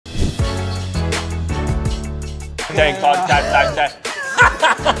My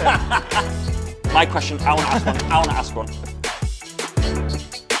question, I want to ask one.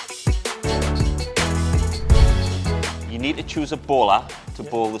 You need to choose a bowler to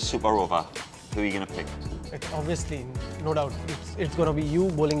bowl the super over. Who are you going to pick? Obviously, no doubt, it's going to be you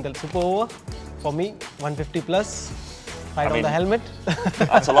bowling the super over. For me, 150 plus, right on the helmet.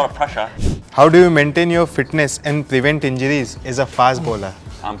 That's a lot of pressure. How do you maintain your fitness and prevent injuries as a fast bowler?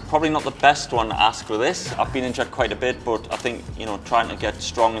 I'm probably not the best one to ask for this. I've been injured quite a bit, but I think, trying to get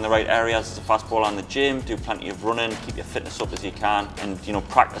strong in the right areas as a fast bowler in the gym, do plenty of running, keep your fitness up as you can, and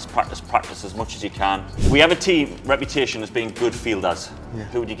practice as much as you can. We have a team reputation as being good fielders. Yeah.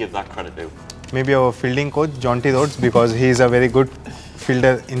 Who would you give that credit to? Maybe our fielding coach, Jonty Rhodes, because he is a very good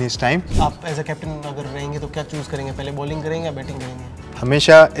fielder in his time. आप as a captain अगर रहेंगे तो क्या choose करेंगे? पहले bowling करेंगे या batting करेंगे?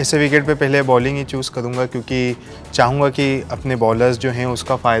 हमेशा ऐसे विकेट पे पहले बॉलिंग ही चूज़ करूँगा क्योंकि चाहूँगा कि अपने बॉलर्स जो हैं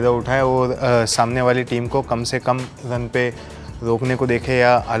उसका फ़ायदा उठाएं और सामने वाली टीम को कम से कम रन पे रोकने को देखे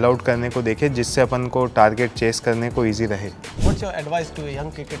या ऑल आउट करने को देखे जिससे अपन को टारगेट चेस करने को इजी रहे. What's your advice to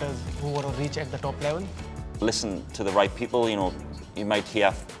young cricketers who want to reach at the top level? Listen to the right people. You might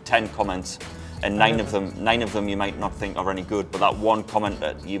hear 10 comments. And nine of them you might not think are any good, but that one comment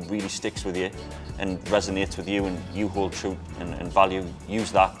that really sticks with you and resonates with you and you hold true and value,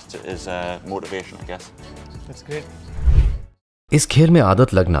 use that as motivation, I guess. That's great. इस खेल में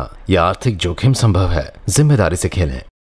आदत लगना या आर्थिक जोखिम संभव है. जिम्मेदारी से खेलें.